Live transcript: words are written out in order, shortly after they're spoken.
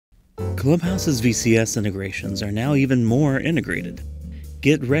Clubhouse's VCS integrations are now even more integrated.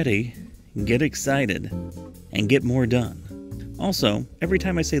 Get ready, get excited, and get more done. Also, every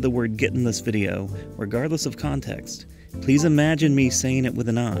time I say the word get in this video, regardless of context, please imagine me saying it with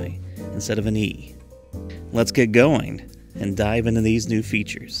an I instead of an E. Let's get going and dive into these new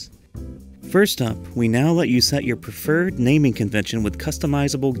features. First up, we now let you set your preferred naming convention with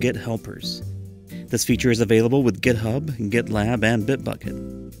customizable GitHelpers. This feature is available with GitHub, GitLab, and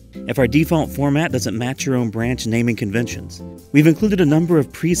Bitbucket. If our default format doesn't match your own branch naming conventions, we've included a number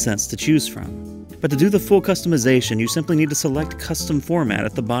of presets to choose from. But to do the full customization, you simply need to select Custom Format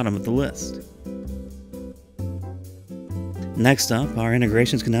at the bottom of the list. Next up, our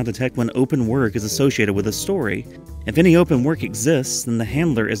integrations can now detect when open work is associated with a story. If any open work exists, then the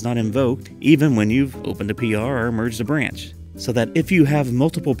handler is not invoked even when you've opened a PR or merged a branch. So that if you have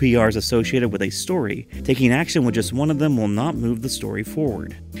multiple PRs associated with a story, taking action with just one of them will not move the story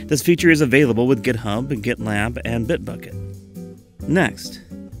forward. This feature is available with GitHub, GitLab, and Bitbucket. Next,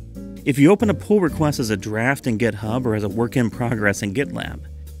 if you open a pull request as a draft in GitHub or as a work in progress in GitLab,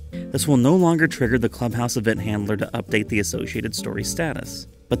 this will no longer trigger the Clubhouse event handler to update the associated story status.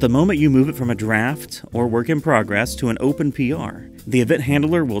 But the moment you move it from a draft or work in progress to an open PR, the event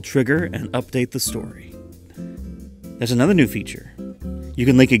handler will trigger and update the story. There's another new feature. You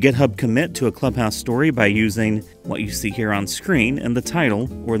can link a GitHub commit to a Clubhouse story by using what you see here on screen in the title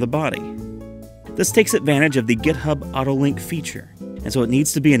or the body. This takes advantage of the GitHub autolink feature, and so it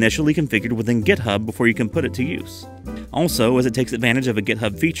needs to be initially configured within GitHub before you can put it to use. Also, as it takes advantage of a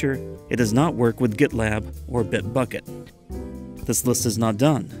GitHub feature, it does not work with GitLab or Bitbucket. This list is not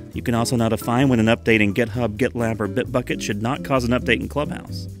done. You can also now define when an update in GitHub, GitLab, or Bitbucket should not cause an update in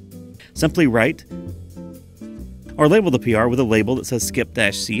Clubhouse. Simply write or label the PR with a label that says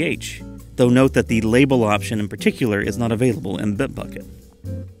skip-ch, though note that the label option in particular is not available in Bitbucket.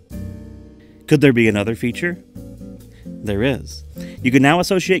 Could there be another feature? There is. You can now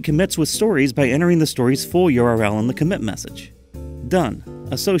associate commits with stories by entering the story's full URL in the commit message. Done.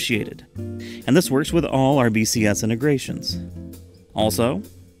 Associated. And this works with all our VCS integrations. Also,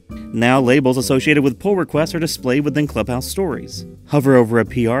 now labels associated with pull requests are displayed within Clubhouse stories. Hover over a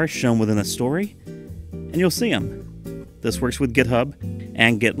PR shown within a story, and you'll see them. This works with GitHub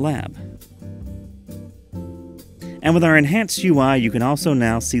and GitLab. And with our enhanced UI, you can also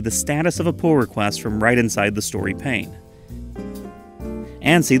now see the status of a pull request from right inside the story pane.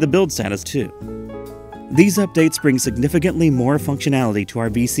 And see the build status too. These updates bring significantly more functionality to our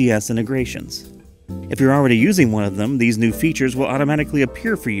VCS integrations. If you're already using one of them, these new features will automatically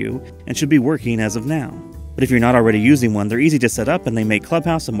appear for you and should be working as of now. But if you're not already using one, they're easy to set up and they make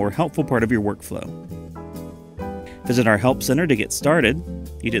Clubhouse a more helpful part of your workflow. Visit our Help Center to get started.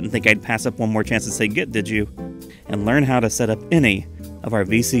 You didn't think I'd pass up one more chance to say Git, did you? And learn how to set up any of our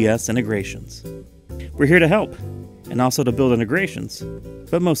VCS integrations. We're here to help, and also to build integrations,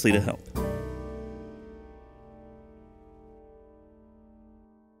 but mostly to help.